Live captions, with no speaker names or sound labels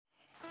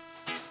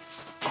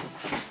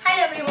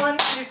1,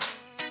 2,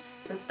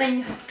 the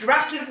thing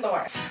dropped to the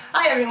floor.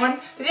 Hi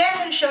everyone, today I'm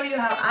going to show you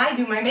how I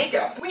do my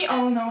makeup. We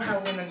all know how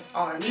women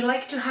are. We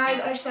like to hide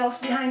ourselves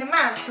behind a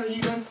mask so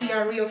you don't see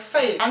our real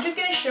face. I'm just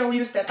going to show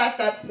you step by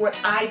step what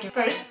I do.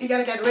 First, you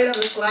gotta get rid of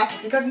those glasses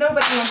because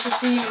nobody wants to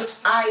see your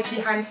eyes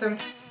behind some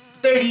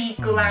dirty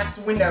glass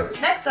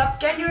windows. Next up,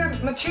 get your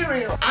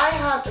material. I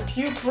have a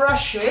few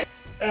brushes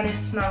and it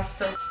smells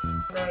so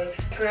great.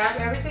 Grab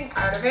everything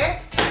out of it.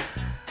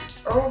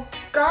 Oh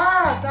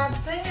god, that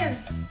thing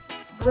is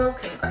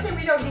broken. Okay,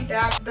 we don't need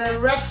that. The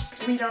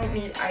rest we don't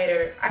need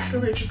either. Actually,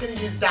 we're just gonna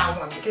use that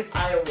one because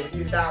I always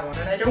use that one.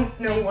 And I don't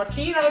know what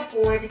these are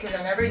for because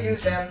I never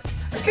use them.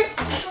 I could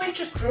actually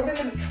just throw them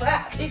in the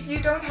trash. If you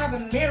don't have a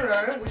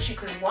mirror, which you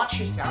could watch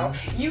yourself,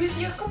 use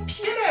your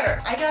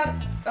computer. I got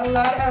a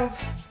lot of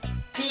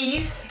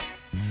these.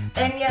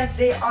 And yes,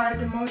 they are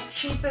the most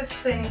cheapest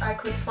thing I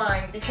could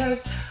find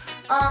because,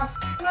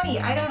 money,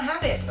 I don't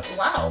have it.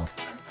 Wow.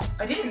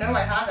 I didn't know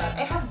I had that.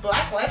 I have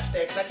black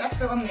lipstick, like that's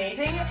so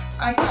amazing.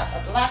 I got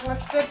a black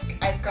lipstick,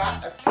 I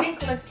got a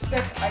pink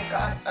lipstick, I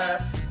got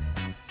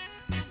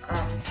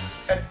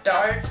a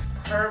dark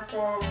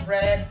purple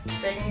red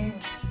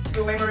thing,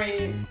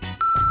 glimmery.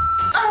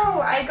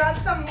 Oh, I got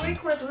some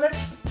liquid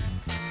lipstick.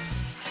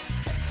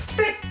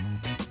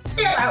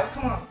 Get out,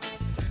 come on.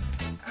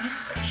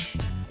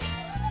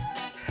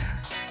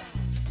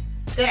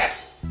 There.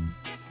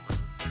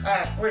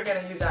 We're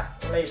gonna use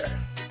that later.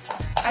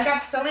 I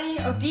got so many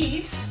of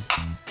these.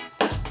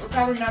 We're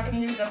probably not going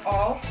to use them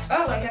all.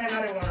 Oh, I got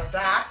another one of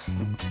that.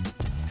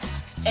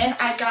 And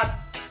I got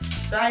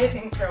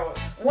dieting pills.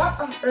 What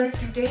on earth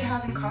do they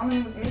have in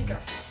common with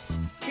makeup?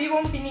 We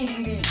won't be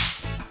needing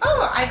these.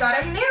 Oh, I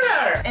got a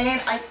mirror. And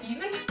I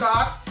even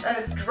got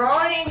a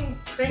drawing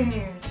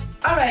thing.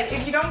 Alright,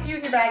 if you don't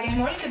use your bag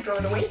anymore, you can throw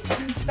it away.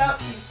 So,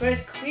 you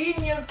first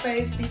clean your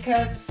face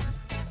because,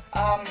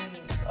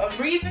 of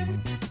reasons.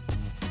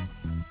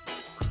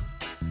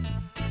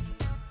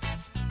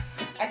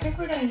 I think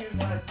we're gonna use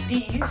one of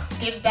these.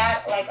 Give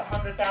that like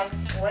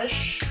 100,000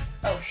 squish.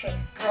 Oh shit.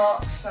 Draw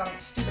some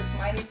stupid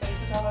smiley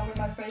faces all over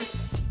my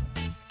face.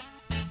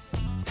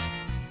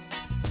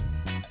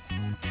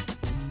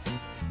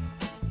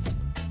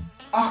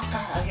 Oh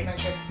god, I hate my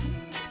chin.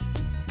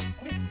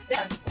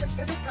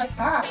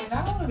 Ah, is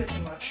that a little bit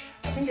too much?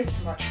 I think it's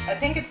too much. I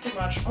think it's too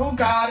much. Oh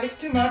god, it's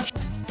too much.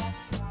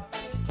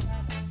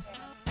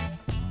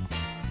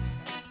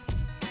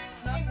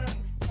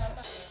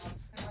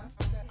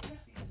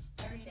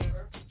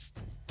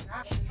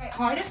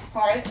 Hardest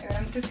part, and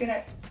I'm just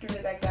gonna do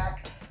it like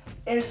that,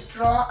 is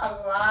draw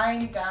a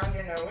line down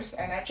your nose,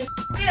 and I just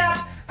it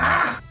up.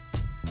 Ah,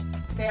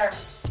 there,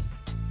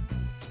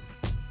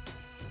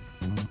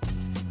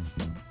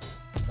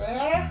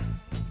 there.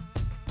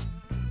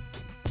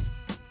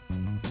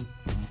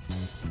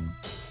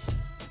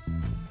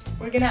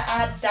 We're gonna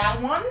add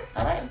that one.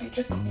 Alright, we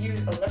just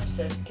use a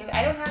lipstick because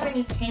I don't have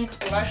any pink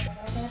blush. I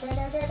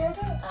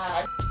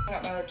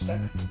got my lipstick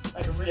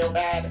like real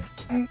bad.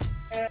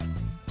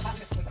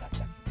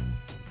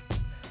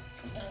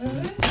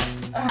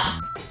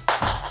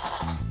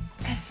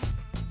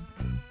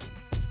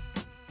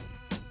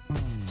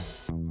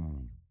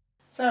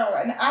 So,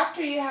 and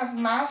after you have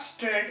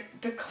mastered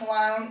the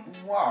clown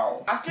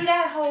wow, after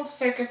that whole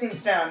circus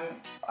is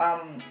done,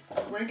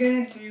 we're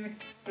gonna do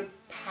the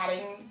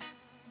padding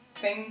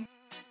thing.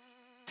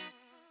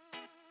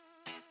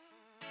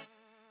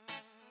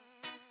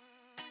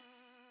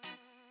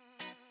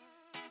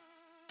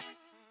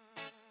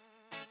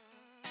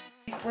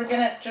 We're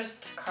gonna just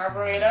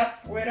cover it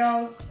up with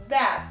all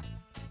that.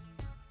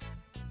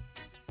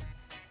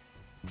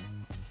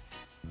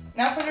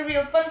 Now for the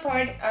real fun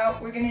part,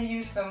 we're gonna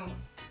use some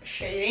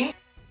shading.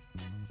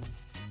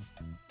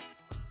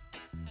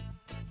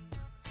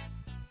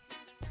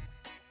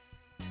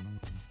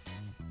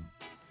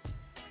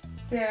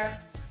 There.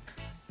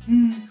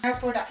 Now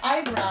for the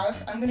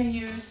eyebrows, I'm gonna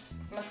use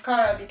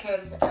mascara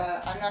because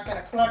I'm not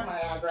gonna plug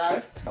my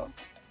eyebrows.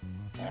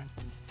 There.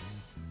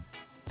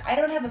 I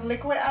don't have a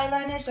liquid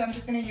eyeliner, so I'm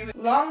just gonna use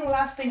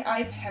long-lasting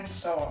eye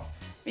pencil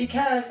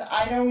because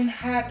I don't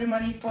have the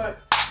money for.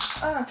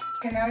 Ah,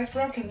 okay, now it's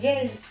broken.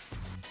 Yay!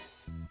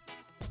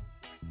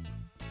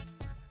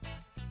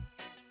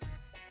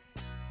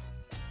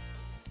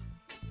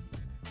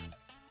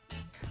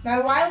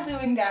 Now, while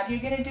doing that, you're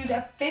gonna do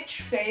that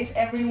bitch face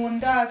everyone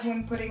does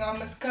when putting on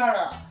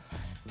mascara.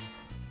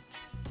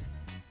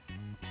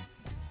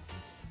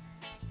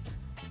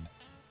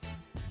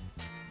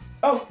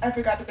 Oh, I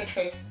forgot the bitch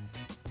face.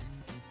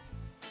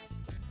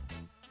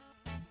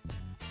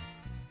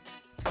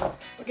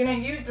 We're gonna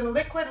use the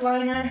liquid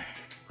liner.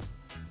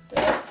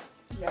 There.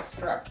 Yes,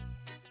 drop.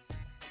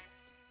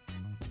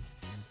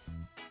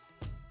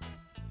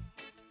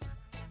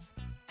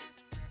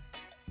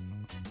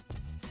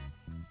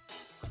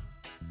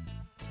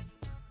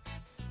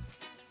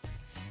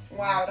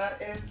 Wow,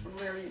 that is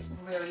really,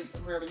 really,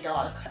 really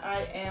dark.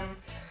 I am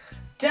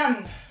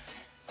done.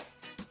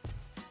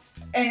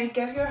 And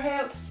get your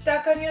hair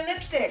stuck on your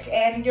lipstick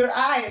and your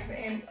eyes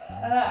and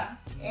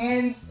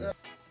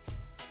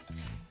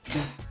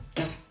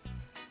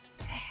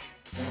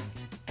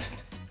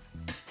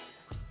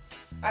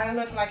I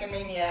look like a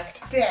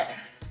maniac. There.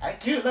 I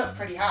do look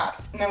pretty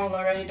hot. No,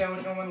 Laura, you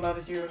don't. No one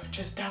loves you.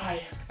 Just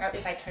die. Now,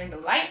 if I turn the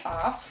light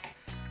off,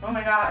 oh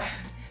my god.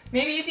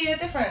 Maybe you see a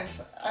difference.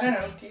 I don't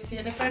know. Do you see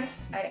a difference?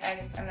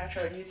 I'm not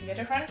sure. Do you see a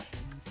difference?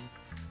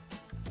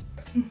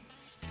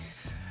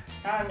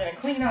 Now I'm gonna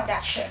clean out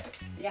that shit.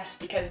 Yes,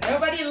 because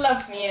nobody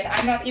loves me and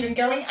I'm not even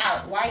going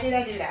out. Why did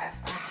I do that?